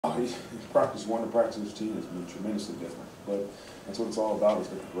practice 1 to practice 15 has been tremendously different. But that's what it's all about, is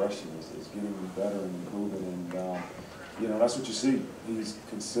the progression, is getting better and improving. And, you know, that's what you see. He's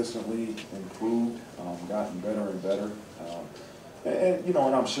consistently improved, gotten better and better. And, you know,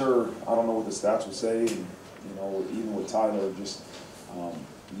 and I'm sure, I don't know what the stats will say, and, you know, even with Tyler, just,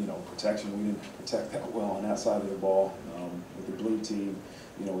 you know, protection, we didn't protect that well on that side of the ball. With the blue team,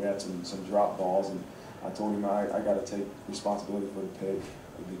 you know, we had some drop balls, and I told him I got to take responsibility for the pick,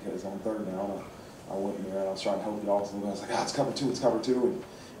 because on 3rd down, I went in there and I was trying to help the offense. I was like, it's cover 2, it's cover 2, and it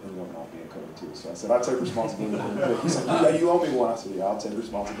ended up not being cover 2. So I said, I take responsibility for the pick. He said, yeah, you owe me one. I said, yeah, I'll take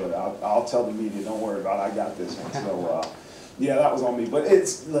responsibility. I'll tell the media, don't worry about it, I got this one. So, yeah, that was on me. But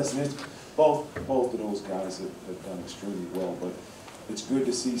listen, both of those guys have done extremely well. But it's good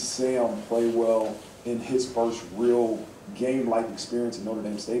to see Sam play well in his first real game-like experience in Notre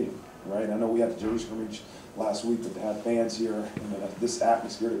Dame Stadium, right? I know we had the jersey scrimmage last week, but to have fans here and this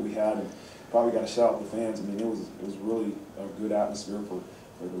atmosphere that we had, and probably got to shout out the fans. I mean, it was really a good atmosphere for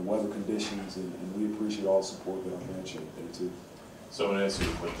the weather conditions, and we appreciate all the support that our fans showed today too. So I want to ask you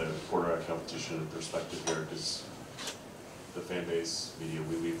to put the quarterback competition in perspective here, because the fan base, media,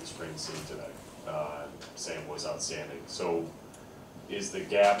 we leave the spring scene today. Sam was outstanding. So is the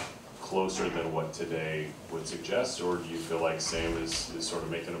gap closer than what today would suggest, or do you feel like Sam is sort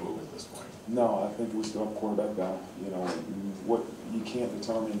of making a move at this point? No, I think we still have quarterback battle. You know, what you can't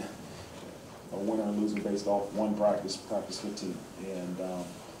determine a winner and loser based off one practice 15, and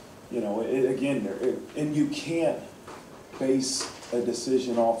you know, and you can't base a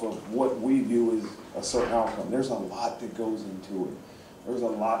decision off of what we view as a certain outcome. There's a lot that goes into it. There's a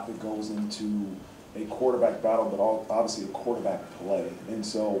lot that goes into a quarterback battle, but obviously a quarterback play. And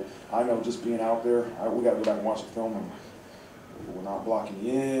so I know, just being out there, we got to go back and watch the film, and we're not blocking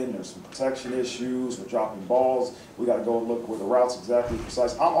you in, there's some protection issues, we're dropping balls, we got to go and look where the route's exactly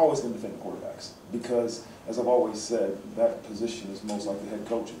precise. I'm always going to defend the quarterbacks, because, as I've always said, that position is most like the head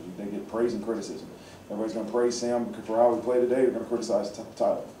coach. They get praise and criticism. Everybody's going to praise Sam for how he played today, they're going to criticize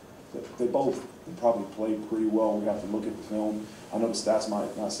Tyler. They both probably played pretty well. We have to look at the film. I know the stats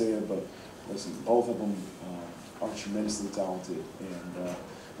might not say it, but listen, both of them are tremendously talented, and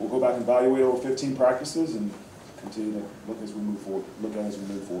we'll go back and evaluate over 15 practices and continue to look as we move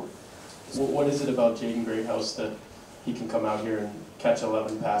forward. What is it about Jaden Greathouse that he can come out here and catch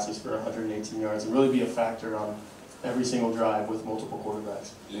 11 passes for 118 yards and really be a factor on every single drive with multiple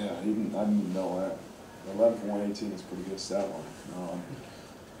quarterbacks? Yeah, I didn't even know that. 11 for 118 is a pretty good stat line.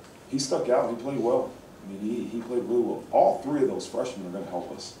 He stuck out. He played well. I mean, he played really well. All 3 of those freshmen are going to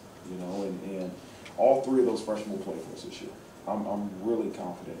help us, you know, and all 3 of those freshmen will play for us this year. I'm really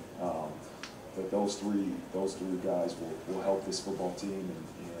confident that those three guys will help this football team,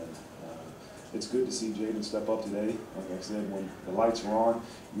 and it's good to see Jaden step up today. Like I said, when the lights are on,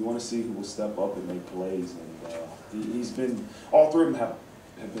 you want to see who will step up and make plays, and he's been, all 3 of them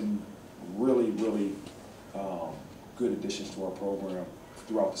have been really good additions to our program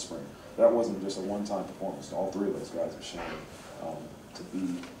throughout the spring. That wasn't just a one-time performance. All 3 of those guys have shown to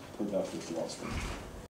be productive throughout spring.